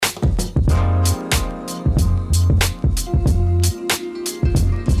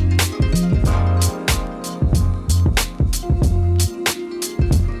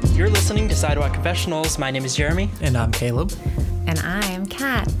Professionals. My name is Jeremy. And I'm Caleb. And I'm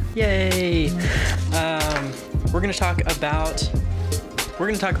Kat. Yay! We're gonna talk about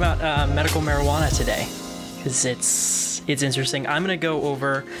medical marijuana today because it's interesting. I'm gonna go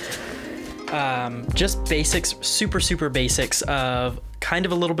over just basics, super basics of kind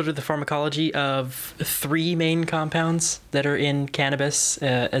of a little bit of the pharmacology of three main compounds that are in cannabis,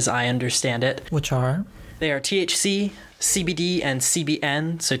 as I understand it. Which are? They are THC, CBD, and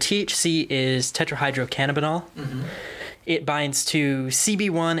CBN. So THC is tetrahydrocannabinol. Mm-hmm. It binds to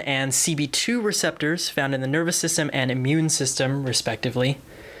CB1 and CB2 receptors found in the nervous system and immune system, respectively.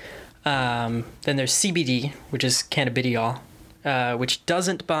 Then there's CBD, which is cannabidiol, which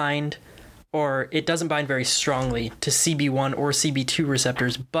doesn't bind very strongly to CB1 or CB2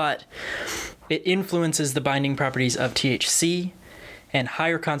 receptors, but it influences the binding properties of THC, and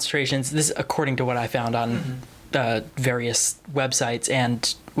higher concentrations, this is according to what I found on various websites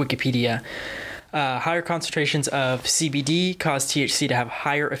and Wikipedia, higher concentrations of CBD cause THC to have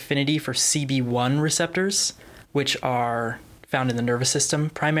higher affinity for CB1 receptors, which are found in the nervous system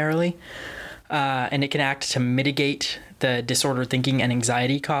primarily, and it can act to mitigate the disordered thinking and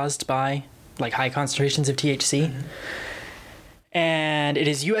anxiety caused by like high concentrations of THC. Mm-hmm. And it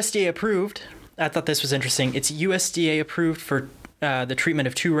is USDA approved. I thought this was interesting. It's USDA approved for the treatment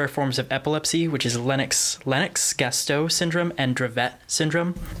of two rare forms of epilepsy, which is Lennox-Gastaut syndrome and Dravet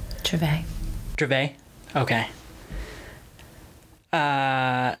syndrome. Dravet? Okay.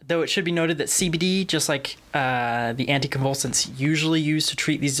 Though it should be noted that CBD, just like the anticonvulsants usually used to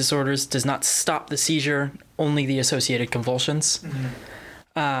treat these disorders, does not stop the seizure, only the associated convulsions.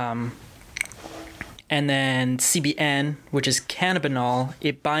 Mm-hmm. And then CBN, which is cannabinol,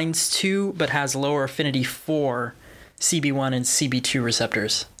 it binds to but has lower affinity for CB1 and CB2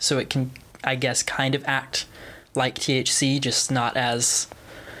 receptors. So it can, I guess, kind of act like THC, just not as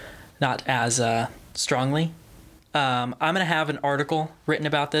strongly. I'm going to have an article written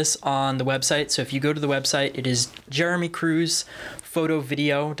about this on the website. So if you go to the website, it is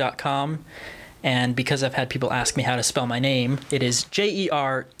jeremycruzphotovideo.com. And because I've had people ask me how to spell my name, it is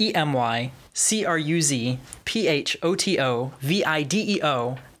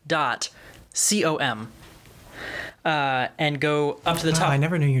JeremyCruzphotovideo.com. And go up to the top. I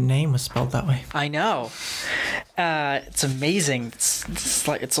never knew your name was spelled that way. I know. It's amazing.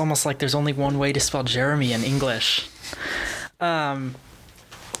 It's almost like there's only one way to spell Jeremy in English. Go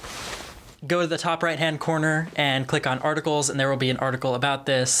to the top right-hand corner and click on articles, and there will be an article about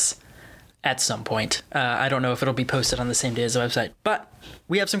this at some point. I don't know if it'll be posted on the same day as the website, but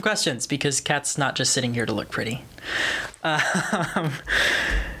we have some questions because Kat's not just sitting here to look pretty.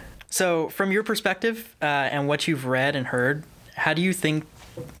 So from your perspective and what you've read and heard, how do you think,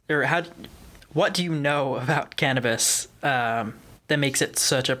 or what do you know about cannabis that makes it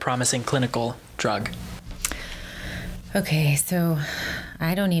such a promising clinical drug? Okay, so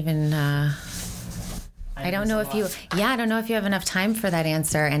I don't even, I don't know if you have enough time for that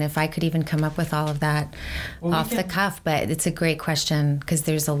answer and if I could even come up with all of that off the cuff, but it's a great question because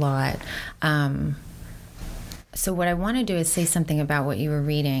there's a lot. So what I want to do is say something about what you were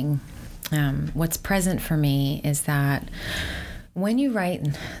reading. What's present for me is that when you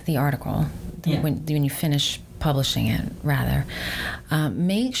write the article, when you finish publishing it, rather,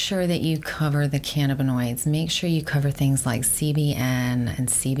 make sure that you cover the cannabinoids. Make sure you cover things like CBN and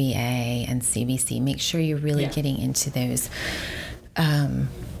CBA and CBC. Make sure you're really getting into those.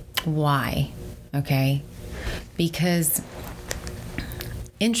 Why? Okay? Because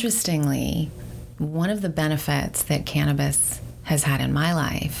interestingly, one of the benefits that cannabis has had in my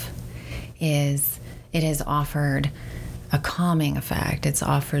life is it has offered a calming effect. It's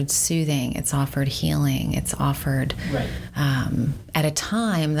offered soothing. It's offered healing. It's offered at a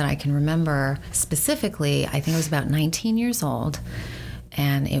time that I can remember specifically, I think I was about 19 years old,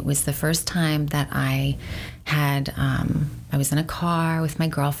 and it was the first time that I had, I was in a car with my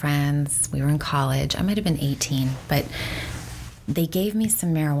girlfriends. We were in college. I might have been 18, but they gave me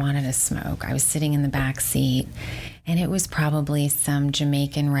some marijuana to smoke. I was sitting in the back seat, and it was probably some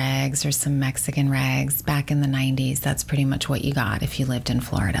Jamaican regs or some Mexican regs. Back in the 90s, that's pretty much what you got if you lived in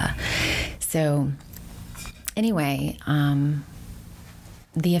Florida. So anyway,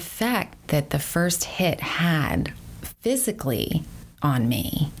 the effect that the first hit had physically on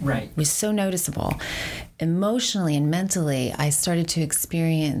me was so noticeable. Emotionally and mentally, I started to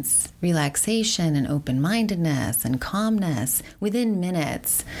experience relaxation and open-mindedness and calmness within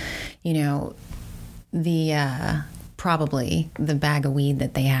minutes. You know, probably the bag of weed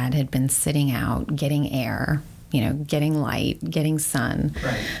that they had been sitting out, getting air, getting light, getting sun.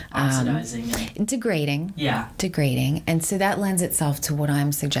 Right. Oxidizing. Degrading. Yeah. Degrading. And so that lends itself to what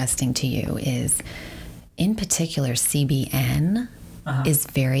I'm suggesting to you is, in particular, CBN is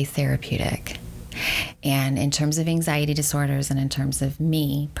very therapeutic. And in terms of anxiety disorders and in terms of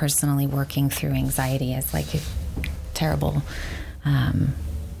me personally working through anxiety as like a terrible,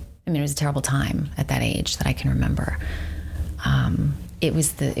 it was a terrible time at that age that I can remember. It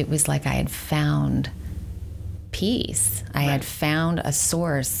was like I had found peace. I had found a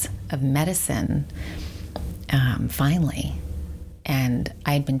source of medicine, finally. And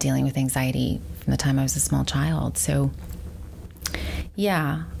I had been dealing with anxiety from the time I was a small child. So,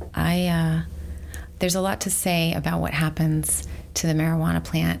 yeah, there's a lot to say about what happens to the marijuana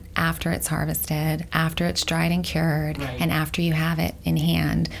plant after it's harvested, after it's dried and cured, and after you have it in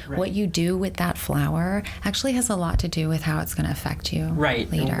hand. What you do with that flower actually has a lot to do with how it's going to affect you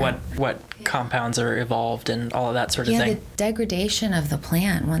later. What compounds are evolved and all of that sort of thing. The degradation of the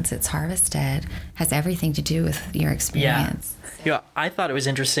plant once it's harvested has everything to do with your experience. Yeah, I thought it was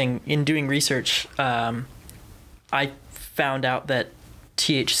interesting in doing research. I found out that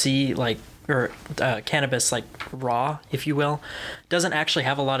THC, cannabis, like raw, if you will, doesn't actually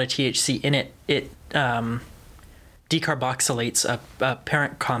have a lot of THC in it. It decarboxylates a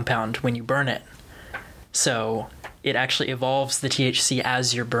parent compound when you burn it. So it actually evolves the THC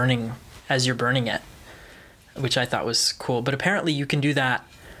as you're burning it, which I thought was cool. But apparently you can do that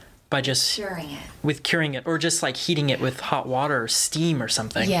by just curing it, or just like heating it with hot water or steam or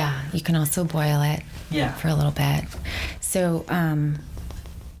something. Yeah, you can also boil it for a little bit. So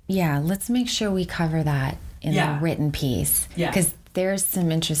let's make sure we cover that in the written piece, because there's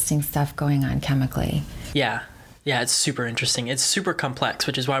some interesting stuff going on chemically. Yeah, it's super interesting. It's super complex,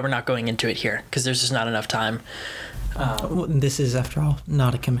 which is why we're not going into it here, because there's just not enough time. This is, after all,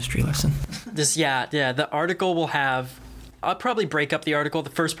 not a chemistry lesson. The article will have, I'll probably break up the article. The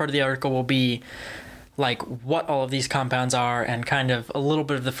first part of the article will be like what all of these compounds are and kind of a little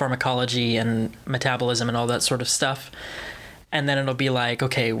bit of the pharmacology and metabolism and all that sort of stuff. And then it'll be like,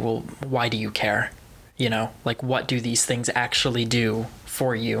 okay, well, why do you care? Like what do these things actually do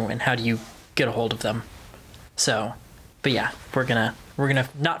for you and how do you get a hold of them? So, but yeah, we're gonna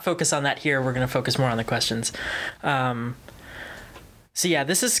not focus on that here. We're gonna focus more on the questions.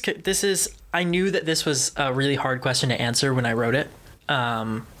 This is. I knew that this was a really hard question to answer when I wrote it.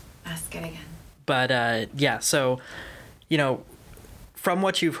 Ask it again. But so, from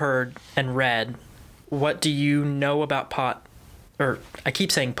what you've heard and read, what do you know about pot? Or I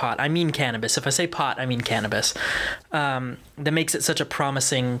keep saying pot, I mean cannabis. If I say pot, I mean cannabis. That makes it such a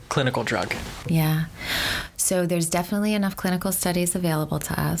promising clinical drug. Yeah. So there's definitely enough clinical studies available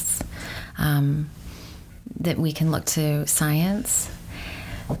to us that we can look to science.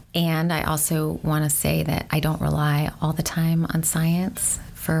 And I also want to say that I don't rely all the time on science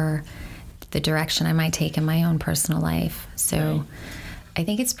for the direction I might take in my own personal life. So I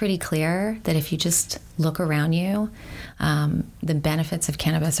think it's pretty clear that if you just look around you, the benefits of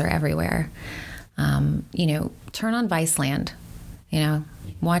cannabis are everywhere. Turn on Viceland,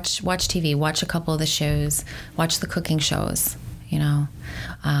 watch TV, watch a couple of the shows, watch the cooking shows,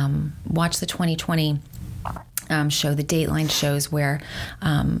 watch the 2020 show, the Dateline shows where,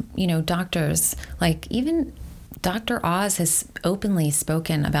 doctors, like even Dr. Oz has openly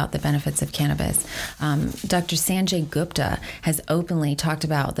spoken about the benefits of cannabis. Dr. Sanjay Gupta has openly talked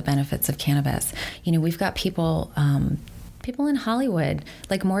about the benefits of cannabis. We've got people in Hollywood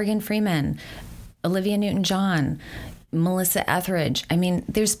like Morgan Freeman, Olivia Newton-John, Melissa Etheridge. I mean,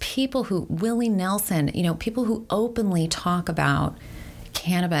 there's people Willie Nelson, people who openly talk about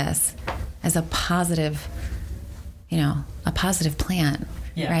cannabis as a positive plant.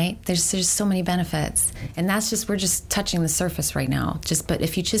 Yeah. Right? There's so many benefits. And we're just touching the surface right now. But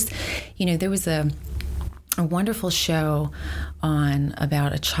if you there was a wonderful show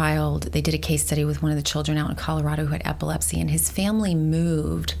about a child. They did a case study with one of the children out in Colorado who had epilepsy, and his family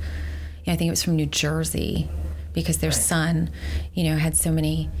moved. I think it was from New Jersey because their son, had so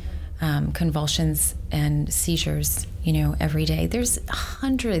many convulsions and seizures, every day. There's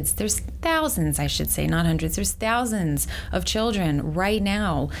thousands, I should say, not hundreds. There's thousands of children right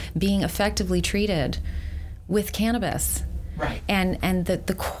now being effectively treated with cannabis. Right. And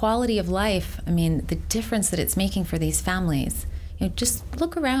the quality of life, the difference that it's making for these families. Just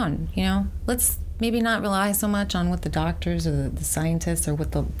look around, let's maybe not rely so much on what the doctors or the scientists or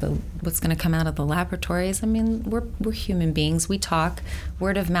what what's going to come out of the laboratories. We're human beings. We talk.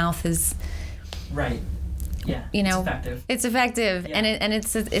 Word of mouth is right. Yeah. It's effective. It's effective, yeah. and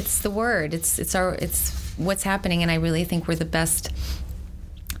it's the word. It's what's happening, and I really think we're the best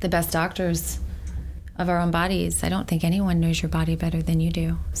doctors of our own bodies. I don't think anyone knows your body better than you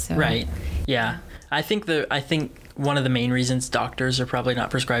do. So Right. Yeah. I think one of the main reasons doctors are probably not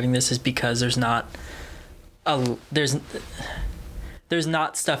prescribing this is because there's not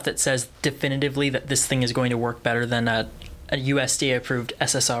stuff that says definitively that this thing is going to work better than a USDA approved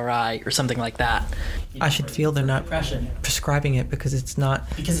SSRI or something like that. I should feel they're not prescribing it because it's not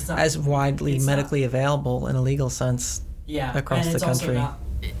as widely medically available in a legal sense across the country.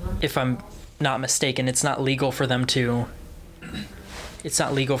 If I'm not mistaken, it's not legal for them to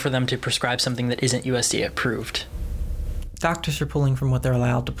prescribe something that isn't USDA approved. Doctors are pulling from what they're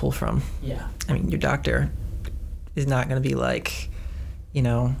allowed to pull from. Yeah. I mean, your doctor is not going to be like,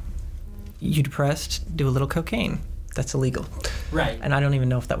 you depressed, do a little cocaine. That's illegal. Right. And I don't even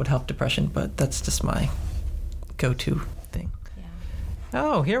know if that would help depression, but that's just my go-to thing. Yeah.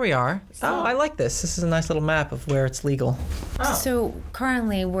 Oh, here we are. I like this. This is a nice little map of where it's legal. Oh. So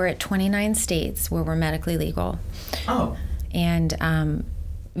currently we're at 29 states where we're medically legal. Oh. And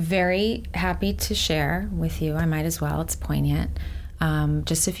very happy to share with you, I might as well, it's poignant.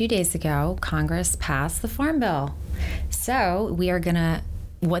 Just a few days ago, Congress passed the Farm Bill. So we are going to,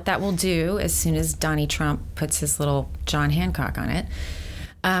 what that will do as soon as Donnie Trump puts his little John Hancock on it,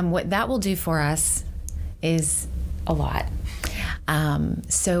 what that will do for us is a lot.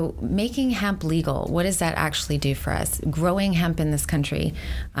 So making hemp legal, what does that actually do for us? Growing hemp in this country,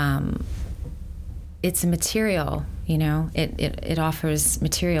 it's a material, it offers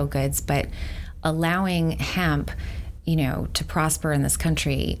material goods, but allowing hemp, to prosper in this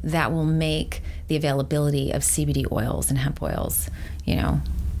country, that will make the availability of CBD oils and hemp oils,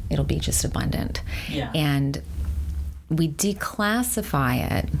 it'll be just abundant. Yeah. And we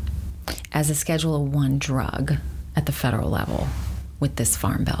declassify it as a Schedule 1 drug at the federal level with this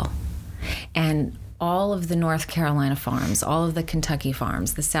Farm Bill. And all of the North Carolina farms, all of the Kentucky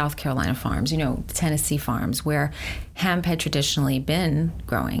farms, the South Carolina farms, the Tennessee farms, where hemp had traditionally been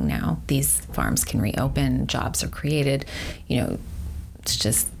growing now, these farms can reopen, jobs are created, it's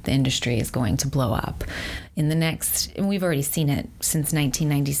just the industry is going to blow up. And we've already seen it since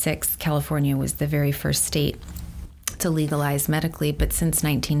 1996. California was the very first state to legalize medically, but since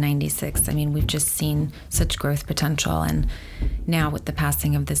 1996, we've just seen such growth potential. And now with the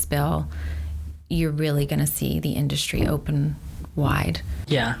passing of this bill, you're really going to see the industry open wide.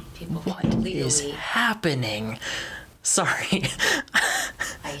 Yeah. What is happening? Sorry.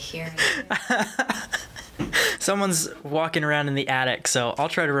 I hear you. Someone's walking around in the attic, so I'll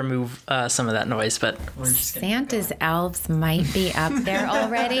try to remove some of that noise, but we're just Santa's elves might be up there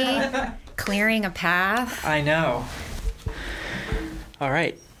already, clearing a path. I know. All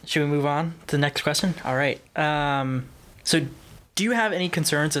right. Should we move on to the next question? All right. So do you have any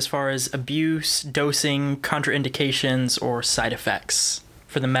concerns as far as abuse, dosing, contraindications, or side effects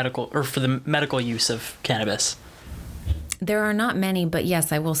for the medical use of cannabis? There are not many, but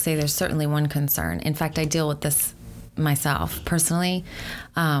yes, I will say there's certainly one concern. In fact, I deal with this myself personally.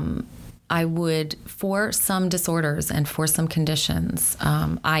 I would, for some disorders and for some conditions,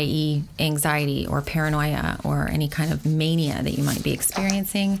 i.e. anxiety or paranoia or any kind of mania that you might be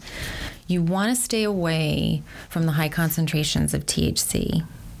experiencing, you want to stay away from the high concentrations of THC.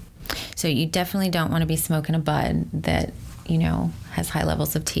 So you definitely don't want to be smoking a bud that, has high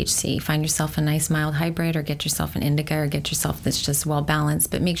levels of THC. Find yourself a nice mild hybrid, or get yourself an indica, or get yourself that's just well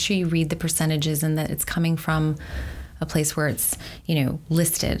balanced, but make sure you read the percentages and that it's coming from a place where it's,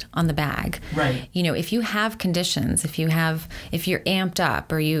 listed on the bag. Right. If you have conditions, if you're amped up,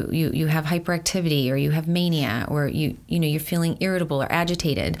 or you have hyperactivity, or you have mania, or you're feeling irritable or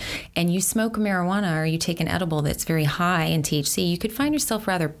agitated, and you smoke marijuana or you take an edible that's very high in THC, you could find yourself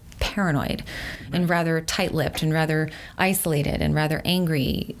rather paranoid and rather tight-lipped and rather isolated and rather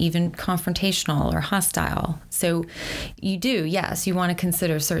angry, even confrontational or hostile. So you want to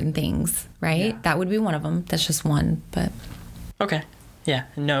consider certain things, right? Yeah. That would be one of them. That's just one, but Okay. Yeah.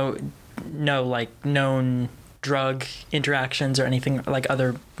 No like known drug interactions or anything, like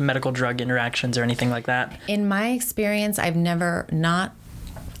other medical drug interactions or anything like that? in my experience, I've never not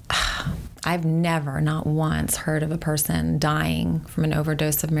once heard of a person dying from an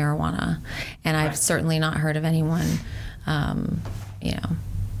overdose of marijuana. And I've certainly not heard of anyone,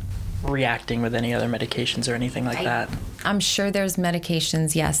 Reacting with any other medications or anything like that? I'm sure there's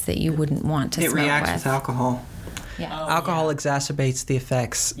medications, yes, that you wouldn't want to It smoke reacts with alcohol. Yeah. Alcohol exacases the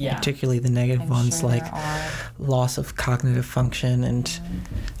effects, Yeah. particularly the negative ones sure like there are. loss of cognitive function and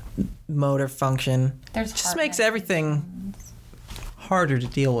motor function. There's Just heart makes rate. everything harder to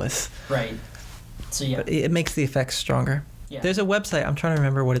deal with. Right. So yeah. But it makes the effects stronger. Yeah. There's a website, I'm trying to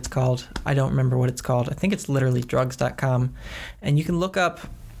remember what it's called. I don't remember what it's called. I think it's literally drugs.com. And you can look up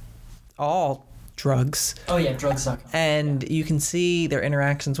all drugs. Oh yeah, drugs.com. And you can see their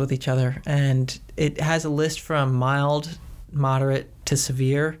interactions with each other, and it has a list from mild, moderate to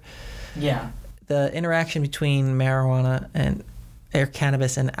severe. Yeah. The interaction between marijuana or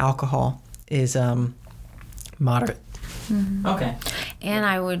cannabis and alcohol is moderate. Mm-hmm. Okay. And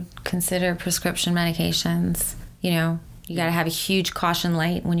I would consider prescription medications. You know, you got to have a huge caution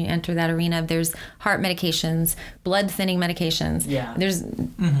light when you enter that arena. There's heart medications, blood thinning medications. Yeah. There's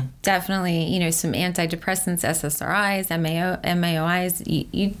definitely, you know, some antidepressants, SSRIs, MAOIs.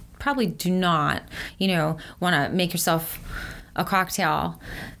 You probably do not, you know, want to make yourself a cocktail,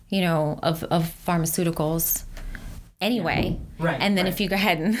 you know, of pharmaceuticals anyway. Right. And then if you go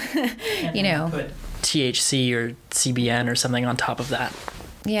ahead and, you know, put THC or CBN or something on top of that.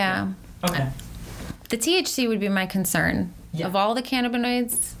 Yeah. Okay. The THC would be my concern. Yeah. Of all the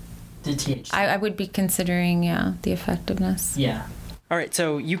cannabinoids, The THC. I would be considering, the effectiveness. Yeah. All right,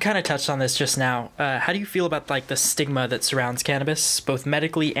 so you kind of touched on this just now. How do you feel about like the stigma that surrounds cannabis, both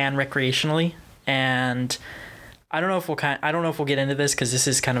medically and recreationally? And I don't know if we'll get into this because this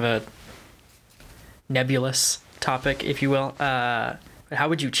is kind of a nebulous topic, if you will. But how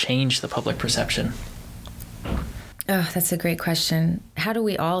would you change the public perception? Oh, that's a great question. How do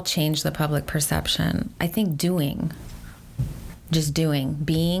we all change the public perception? I think doing. Just doing.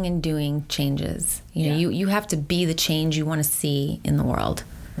 Being and doing changes. You know, you have to be the change you want to see in the world.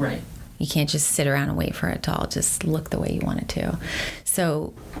 Right. You can't just sit around and wait for it to all just look the way you want it to.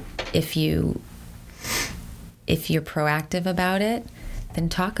 So if you're proactive about it, then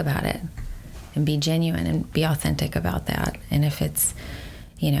talk about it and be genuine and be authentic about that. And if it's,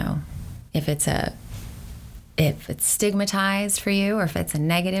 you know, if it's stigmatized for you or if it's a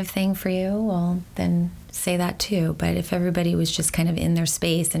negative thing for you, well, then say that too. But if everybody was just kind of in their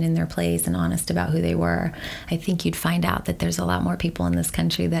space and in their place and honest about who they were, I think you'd find out that there's a lot more people in this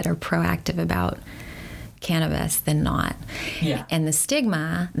country that are proactive about cannabis than not. Yeah. And the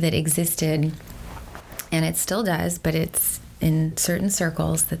stigma that existed, and it still does, but it's in certain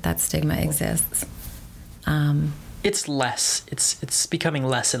circles that stigma exists. It's less. It's becoming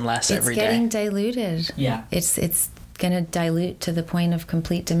less and less every day. It's getting diluted. Yeah. It's going to dilute to the point of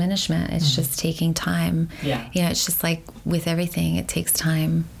complete diminishment. It's just taking time. Yeah. You know, it's just like with everything, it takes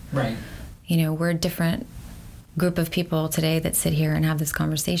time. Right. You know, we're a different group of people today that sit here and have this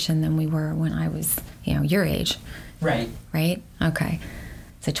conversation than we were when I was, you know, your age. Right. Right? Okay.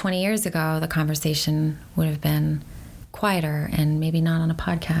 So 20 years ago, the conversation would have been quieter and maybe not on a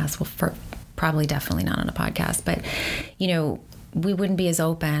podcast. Well, probably definitely not on a podcast, but, you know, we wouldn't be as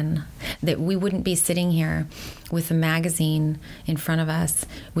open, that we wouldn't be sitting here with a magazine in front of us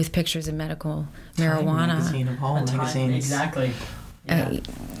with pictures of medical marijuana. Magazine of all magazines. Exactly. Yeah.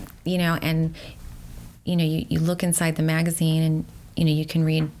 You know, and, you know, you look inside the magazine and, you know, you can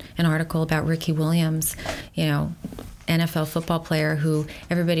read an article about Ricky Williams, you know, NFL football player who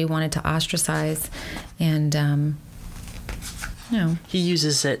everybody wanted to ostracize. And, you know. He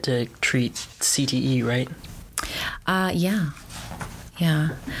uses it to treat CTE, right? Yeah.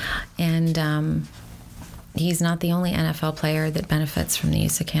 And he's not the only NFL player that benefits from the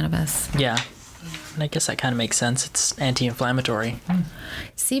use of cannabis. Yeah. And I guess that kind of makes sense. It's anti-inflammatory.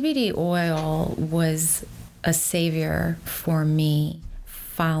 CBD oil was a savior for me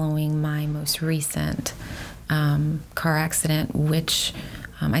following my most recent car accident, which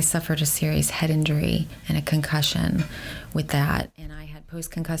I suffered a serious head injury and a concussion with that. And I had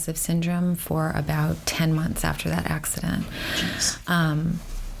post-concussive syndrome for about 10 months after that accident.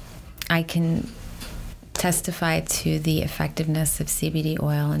 I can testify to the effectiveness of CBD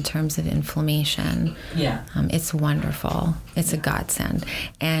oil in terms of inflammation. Yeah. It's wonderful. It's a godsend.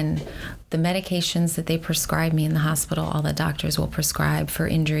 And the medications that they prescribe me in the hospital, all the doctors will prescribe for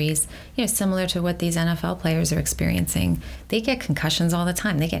injuries, you know, similar to what these NFL players are experiencing. They get concussions all the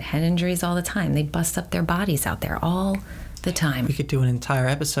time. They get head injuries all the time. They bust up their bodies out there all the time. We could do an entire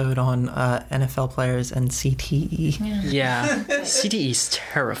episode on NFL players and CTE. Yeah. CTE is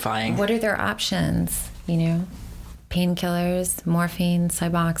terrifying. What are their options? You know, painkillers, morphine,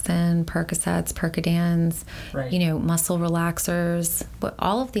 Suboxone, Percocets, Percodans, Right. you know, muscle relaxers. But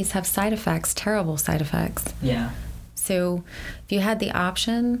all of these have side effects, terrible side effects. Yeah. So if you had the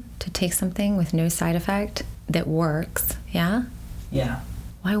option to take something with no side effect that works, yeah,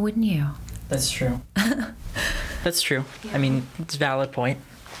 why wouldn't you? That's true. That's true. I mean, it's a valid point.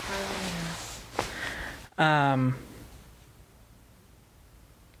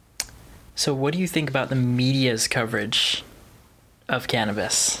 So what do you think about the media's coverage of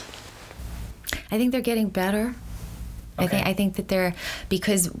cannabis? I think they're getting better. Okay. I think that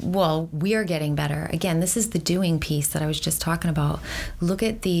we're getting better. Again, this is the doing piece that I was just talking about. Look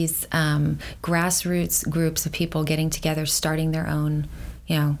at these grassroots groups of people getting together, starting their own,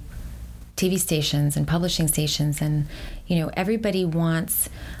 TV stations and publishing stations. And, everybody wants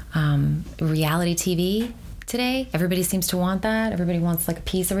reality TV today. Everybody seems to want that. Everybody wants like a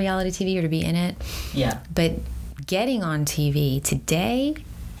piece of reality TV or to be in it. Yeah. But getting on TV today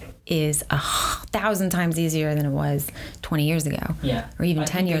is 1,000 times easier than it was 20 years ago. Yeah. Or even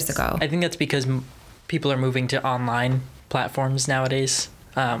 10 years ago. I think that's because people are moving to online platforms nowadays.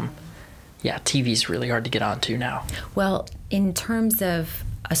 TV's really hard to get onto now. Well, in terms of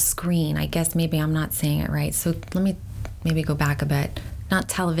a screen, I guess maybe I'm not saying it right. So let me maybe go back a bit. Not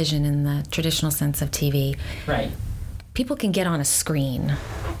television in the traditional sense of TV. Right. People can get on a screen.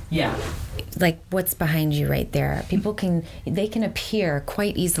 Yeah. Like what's behind you right there. People can appear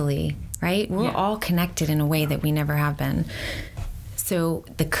quite easily, right? We're all connected in a way that we never have been. So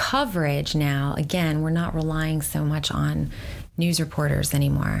the coverage now, again, we're not relying so much on news reporters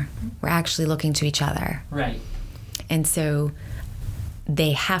anymore. We're actually looking to each other. Right. And so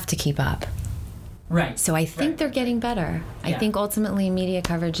they have to keep up. Right. So I think they're getting better. Yeah. I think ultimately media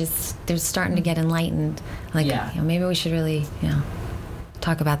coverage they're starting to get enlightened. Like, maybe we should really,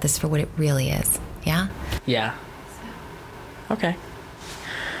 talk about this for what it really is. Yeah? Yeah. Okay.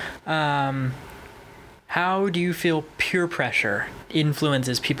 How do you feel peer pressure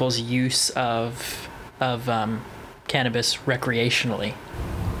influences people's use of cannabis recreationally?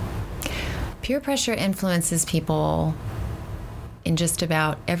 Peer pressure influences people in just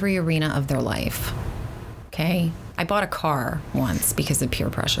about every arena of their life. Okay? I bought a car once because of peer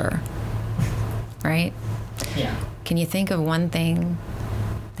pressure. Right? Yeah. Can you think of one thing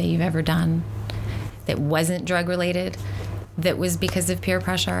that you've ever done that wasn't drug related that was because of peer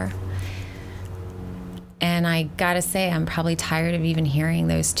pressure? And I gotta say, I'm probably tired of even hearing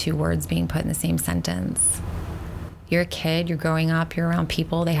those two words being put in the same sentence. You're a kid, you're growing up, you're around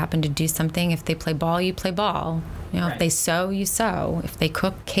people, they happen to do something. If they play ball, you play ball. If they sew, you sew. If they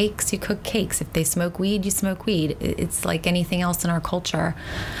cook cakes, you cook cakes. If they smoke weed, you smoke weed. It's like anything else in our culture.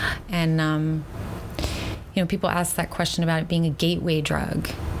 And, people ask that question about it being a gateway drug.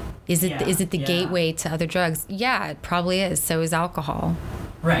 Is it the gateway to other drugs? Yeah, it probably is. So is alcohol.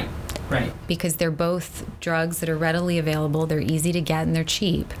 Right. Because they're both drugs that are readily available, they're easy to get, and they're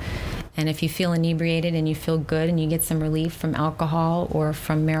cheap. And if you feel inebriated and you feel good and you get some relief from alcohol or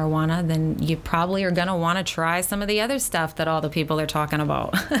from marijuana, then you probably are going to want to try some of the other stuff that all the people are talking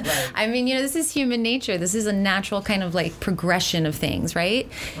about. Right. I mean, this is human nature. This is a natural kind of like progression of things, right?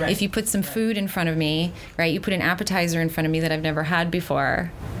 If you put some food in front of me, right, you put an appetizer in front of me that I've never had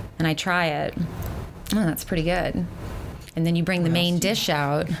before, and I try it, that's pretty good. And then you bring the main dish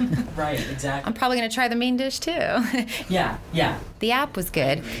out. Right, exactly. I'm probably going to try the main dish too. Yeah. The app was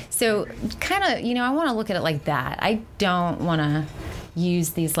good. So kind of, I want to look at it like that. I don't want to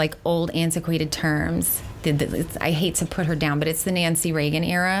use these like old antiquated terms. I hate to put her down, but it's the Nancy Reagan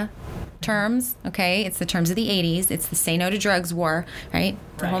era terms, okay? It's the terms of the 80s. It's the Say No to Drugs war, right?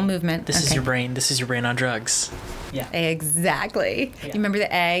 The whole movement. This is your brain. This is your brain on drugs. Yeah. Exactly. Yeah. You remember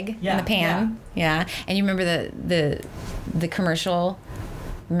the egg in the pan? Yeah. And you remember the commercial?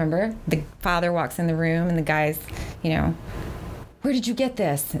 Remember? The father walks in the room and the guy's, where did you get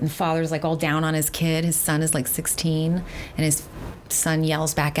this? And the father's like all down on his kid. His son is like 16 and his son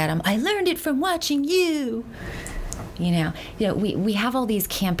yells back at him, I learned it from watching you. We have all these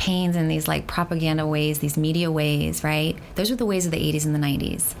campaigns and these like propaganda ways, these media ways, right? Those were the ways of the 80s and the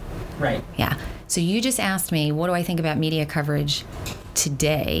 90s. Right. Yeah. So you just asked me, what do I think about media coverage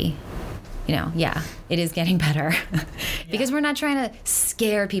today? It is getting better because we're not trying to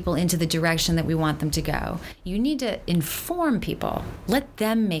scare people into the direction that we want them to go. You need to inform people. Let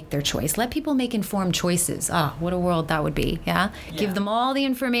them make their choice. Let people make informed choices. Oh, what a world that would be. Yeah. Give them all the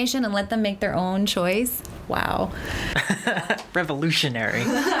information and let them make their own choice. Wow. Revolutionary.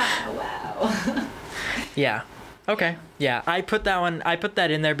 Wow. Yeah. Okay. Yeah. I put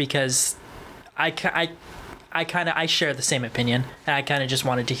that in there because I share the same opinion, and I kind of just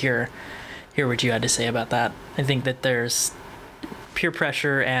wanted to hear what you had to say about that. I think that there's peer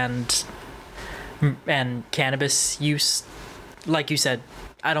pressure and cannabis use, like you said,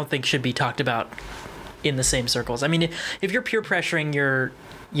 I don't think should be talked about in the same circles. I mean, if you're peer pressuring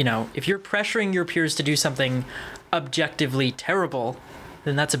if you're pressuring your peers to do something objectively terrible,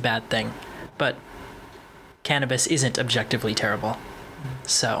 then that's a bad thing. But cannabis isn't objectively terrible.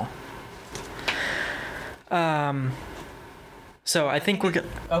 So I think we're good.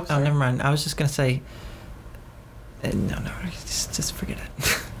 Oh, never mind. I was just gonna say. No, just forget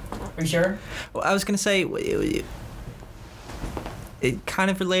it. Are you sure? Well, I was gonna say, it kind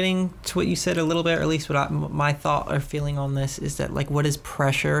of relating to what you said a little bit, or at least my thought or feeling on this is that, like, what is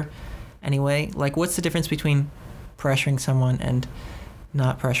pressure anyway? Like, what's the difference between pressuring someone and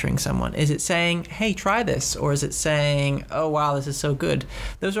not pressuring someone? Is it saying, hey, try this? Or is it saying, oh, wow, this is so good?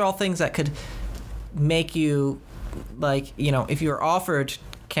 Those are all things that could make you, like, you know, if you're offered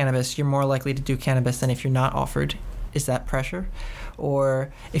cannabis, you're more likely to do cannabis than if you're not offered. Is that pressure?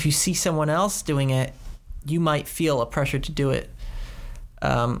 Or if you see someone else doing it, you might feel a pressure to do it.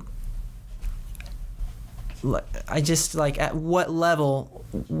 I just, like, at what level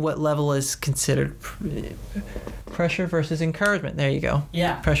is considered pressure versus encouragement? There you go.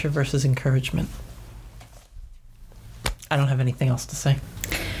 Yeah. Pressure versus encouragement. I don't have anything else to say.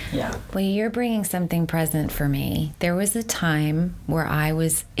 Yeah. Well, you're bringing something present for me. There was a time where I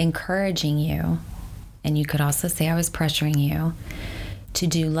was encouraging you, and you could also say I was pressuring you to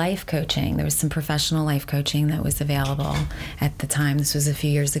do life coaching. There was some professional life coaching that was available at the time. This was a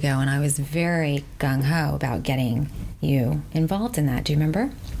few years ago, and I was very gung-ho about getting you involved in that. Do you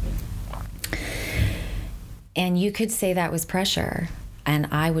remember? And you could say that was pressure, and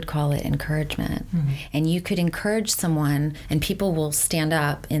I would call it encouragement. Mm-hmm. And you could encourage someone, and people will stand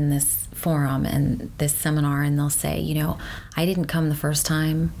up in this forum and this seminar, and they'll say, you know, I didn't come the first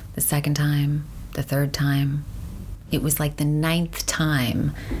time, the second time, the third time. It was like the 9th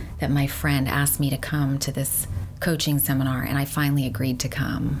time that my friend asked me to come to this coaching seminar, and I finally agreed to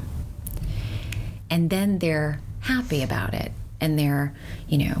come. And then they're happy about it, and they're,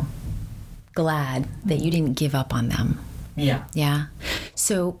 you know, glad that you didn't give up on them. Yeah. Yeah.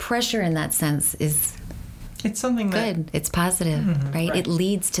 So pressure in that sense is it's something good. It's positive, right? It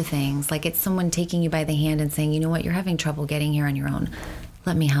leads to things. Like, it's someone taking you by the hand and saying, you know what, you're having trouble getting here on your own.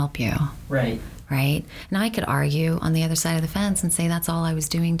 Let me help you. Right. Right? Now, I could argue on the other side of the fence and say that's all I was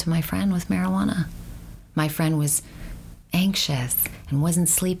doing to my friend with marijuana. My friend was anxious and wasn't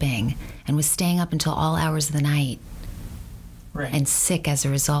sleeping and was staying up until all hours of the night. Right. And sick as a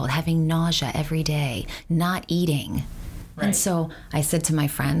result, having nausea every day, not eating. Right. And so I said to my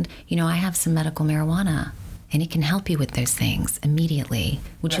friend, you know, I have some medical marijuana, and it can help you with those things immediately.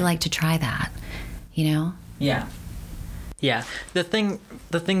 Would you like to try that? You know? Yeah. Yeah. The thing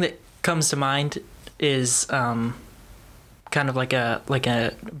that comes to mind is kind of like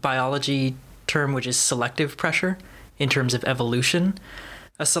a biology term, which is selective pressure in terms of evolution.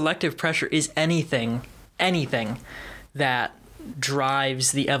 A selective pressure is anything that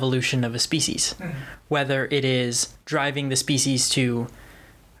drives the evolution of a species, whether it is driving the species to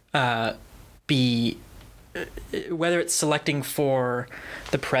whether it's selecting for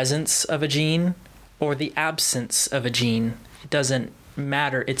the presence of a gene or the absence of a gene. It doesn't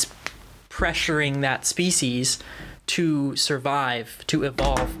matter. It's pressuring that species to survive, to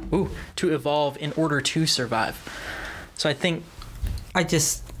evolve in order to survive. So I think my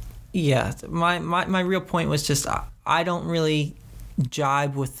real point was just I don't really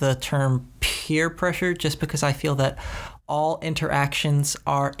jibe with the term peer pressure, just because I feel that all interactions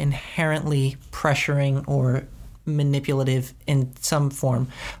are inherently pressuring or manipulative in some form.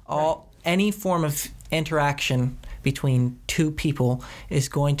 Any form of interaction between two people is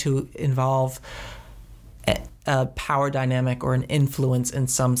going to involve a power dynamic or an influence in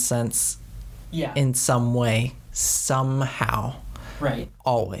some sense, in some way, somehow. Right.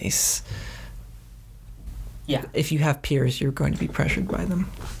 Always. Yeah. If you have peers, you're going to be pressured by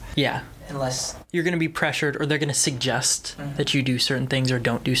them. Yeah. Unless you're going to be pressured, or they're going to suggest that you do certain things or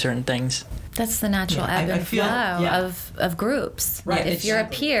don't do certain things. That's the natural ebb and flow of groups. Right. If you're a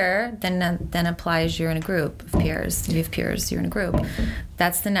peer, then applies you're in a group of peers. If you have peers, you're in a group.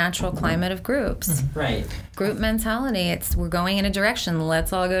 That's the natural climate of groups. Right. Group mentality. It's we're going in a direction.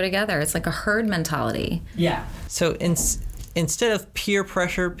 Let's all go together. It's like a herd mentality. Yeah. So instead of peer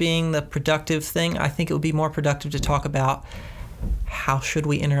pressure being the productive thing, I think it would be more productive to talk about how should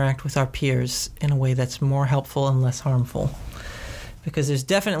we interact with our peers in a way that's more helpful and less harmful. Because there's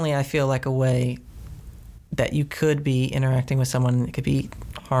definitely, I feel like, a way that you could be interacting with someone and it could be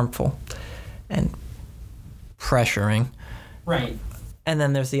harmful and pressuring. Right. And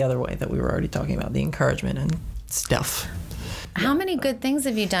then there's the other way that we were already talking about, the encouragement and stuff. How many good things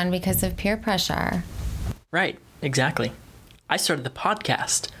have you done because of peer pressure? Right. Exactly. I started the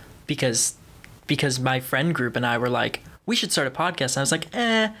podcast because my friend group and I were like, we should start a podcast. And I was like,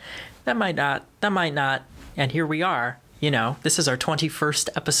 that might not. And here we are. You know, this is our 21st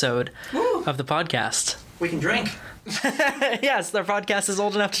episode of the podcast. We can drink. Yes, our podcast is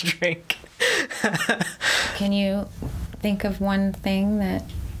old enough to drink. Can you think of one thing that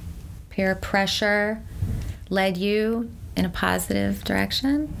peer pressure led you in a positive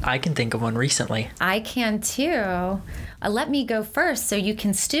direction? I can think of one recently. I can too. Let me go first so you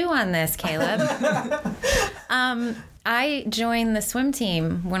can stew on this, Caleb. I joined the swim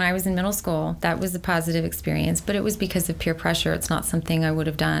team when I was in middle school. That was a positive experience, but it was because of peer pressure. It's not something I would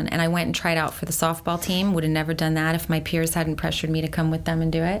have done. And I went and tried out for the softball team. Would have never done that if my peers hadn't pressured me to come with them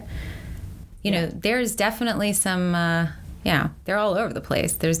and do it. You know, there's definitely some, they're all over the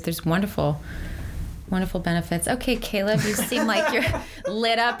place. There's wonderful benefits. Okay, Caleb, you seem like you're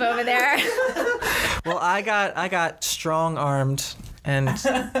lit up over there. Well, I got strong-armed and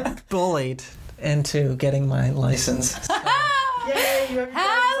bullied into getting my license. Hallelujah!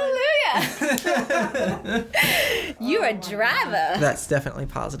 You're a driver. That's definitely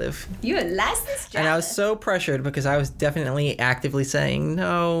positive. You're a licensed driver. And I was so pressured because I was definitely actively saying,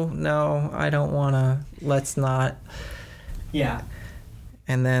 no, I don't want to. Let's not. Yeah.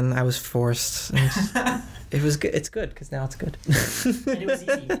 And then I was forced. And it was good. It's good because now it's good. And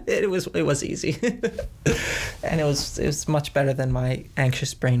it was easy. It was easy. And it was much better than my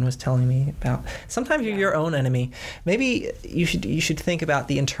anxious brain was telling me about. Sometimes you're your own enemy. Maybe you should think about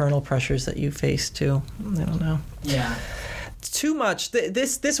the internal pressures that you face too. I don't know. Yeah. Too much.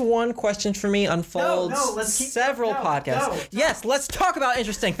 This one question for me unfolds several podcasts. Yes, let's talk about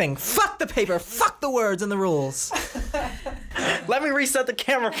interesting things. Fuck the paper. Fuck the words and the rules. Let me reset the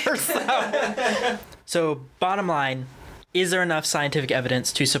camera first, though. So, bottom line, is there enough scientific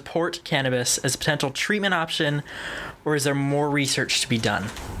evidence to support cannabis as a potential treatment option, or is there more research to be done?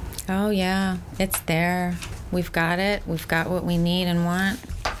 Oh, yeah. It's there. We've got it. We've got what we need and want.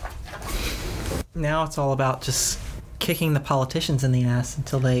 Now it's all about just kicking the politicians in the ass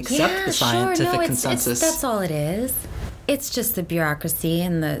until they accept the scientific consensus. That's all it is. It's just the bureaucracy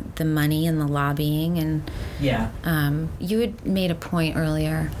and the money and the lobbying. And you had made a point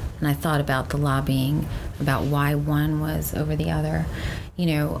earlier, and I thought about the lobbying, about why one was over the other. You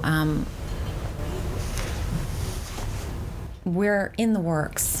know, we're in the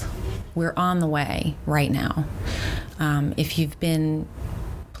works. We're on the way right now. If you've been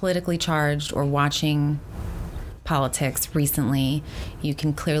politically charged or watching politics recently, you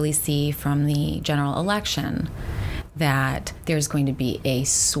can clearly see from the general election that there's going to be a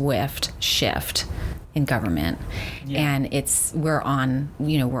swift shift in government. And we're on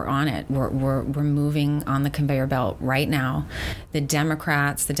it. We're moving on the conveyor belt right now. The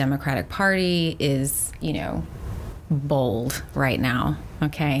Democratic Party is, bold right now.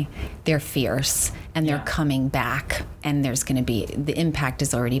 Okay, they're fierce and they're coming back, and the impact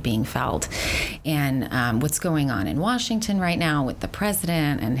is already being felt. And what's going on in Washington right now with the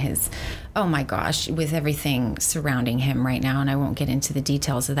president and his, oh my gosh, with everything surrounding him right now, and I won't get into the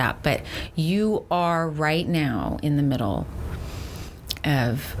details of that, but you are right now in the middle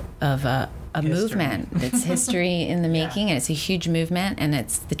of a movement. It's history in the making, and it's a huge movement, and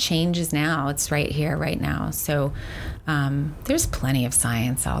the change is now. It's right here, right now. So there's plenty of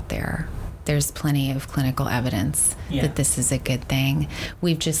science out there. There's plenty of clinical evidence that this is a good thing.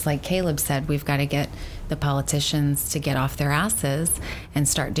 We've just, like Caleb said, we've got to get the politicians to get off their asses and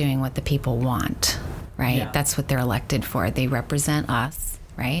start doing what the people want, right? Yeah. That's what they're elected for. They represent us,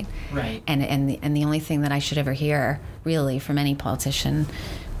 right? Right. And the only thing that I should ever hear, really, from any politician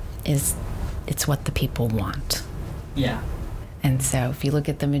is it's what the people want. Yeah. And so if you look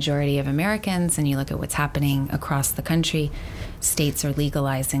at the majority of Americans and you look at what's happening across the country, states are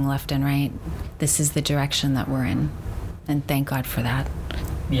legalizing left and right. This is the direction that we're in. And thank God for that.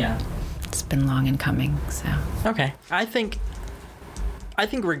 Yeah. It's been long in coming, so. Okay. I think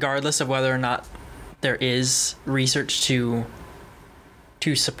regardless of whether or not there is research to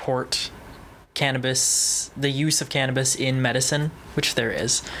support cannabis, the use of cannabis in medicine, which there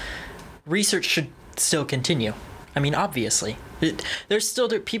is, research should still continue. I mean, obviously,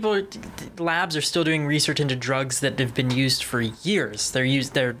 labs are still doing research into drugs that have been used for years.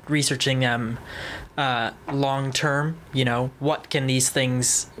 They're researching them long term. What can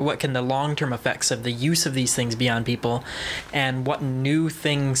the long term effects of the use of these things be on people, and what new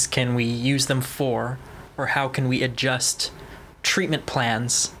things can we use them for, or how can we adjust treatment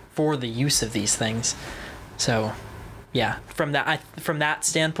plans for the use of these things. So, yeah, from that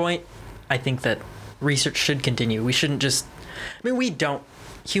standpoint, I think that research should continue. We shouldn't just,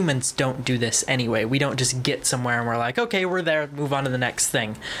 humans don't do this anyway. We don't just get somewhere and we're like, okay, we're there, move on to the next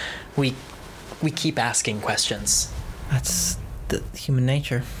thing. We keep asking questions. That's the human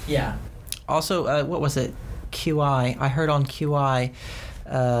nature. Yeah. Also, what was it? QI. I heard on QI,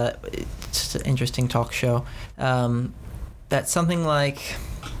 it's an interesting talk show, that something like,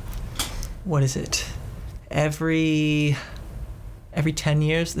 what is it? Every 10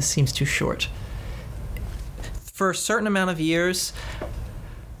 years, this seems too short. for a certain amount of years,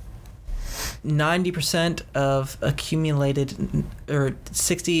 90% of accumulated, or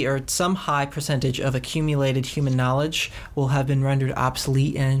 60 or some high percentage of accumulated human knowledge will have been rendered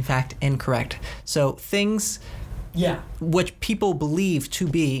obsolete and in fact incorrect. So things which people believe to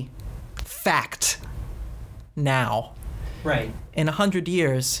be fact now, Right. in 100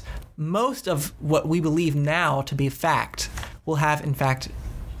 years, most of what we believe now to be fact will have in fact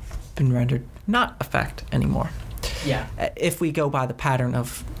been rendered not a fact anymore. Yeah. If we go by the pattern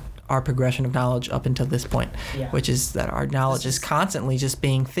of our progression of knowledge up until this point, which is that our knowledge is constantly just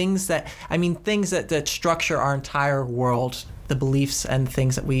being things that structure our entire world, the beliefs and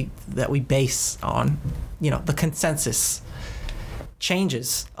things that we base on, the consensus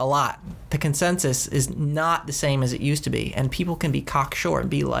changes a lot. The consensus is not the same as it used to be, and people can be cocksure and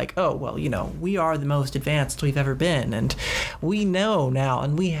be like, oh, well, we are the most advanced we've ever been, and we know now,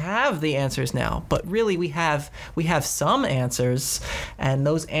 and we have the answers now. But really, we have some answers, and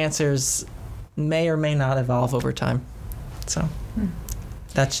those answers may or may not evolve over time. So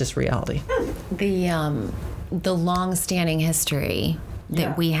that's just reality. The long-standing history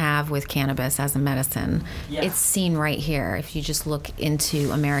that we have with cannabis as a medicine, it's seen right here. If you just look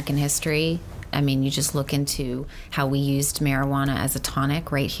into American history, you just look into how we used marijuana as a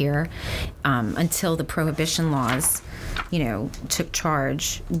tonic right here. Until the prohibition laws, took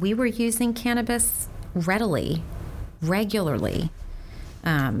charge, we were using cannabis readily, regularly.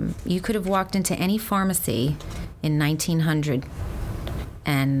 You could have walked into any pharmacy in 1900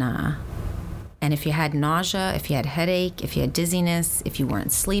 and if you had nausea, if you had headache, if you had dizziness, if you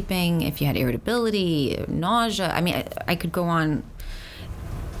weren't sleeping, if you had irritability, nausea, I could go on.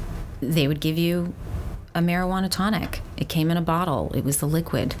 They would give you a marijuana tonic. It came in a bottle. It was the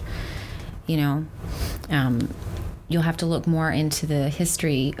liquid. You'll have to look more into the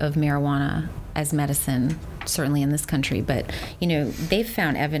history of marijuana as medicine, certainly in this country. But, they've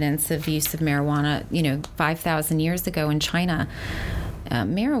found evidence of use of marijuana, 5,000 years ago in China.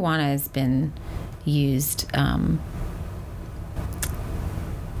 Marijuana has been used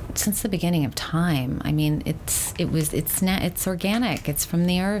since the beginning of time. It's organic. It's from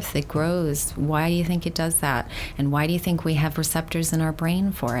the earth. It grows. Why do you think it does that? And why do you think we have receptors in our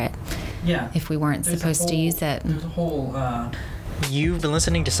brain for it? Yeah. If we weren't supposed to use it. There's a whole. You've been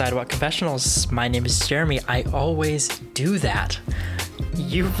listening to Sidewalk Confessionals. My name is Jeremy. I always do that.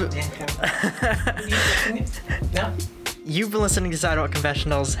 You've been listening to Sidewalk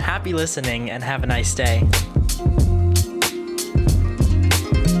Confessionals. Happy listening and have a nice day.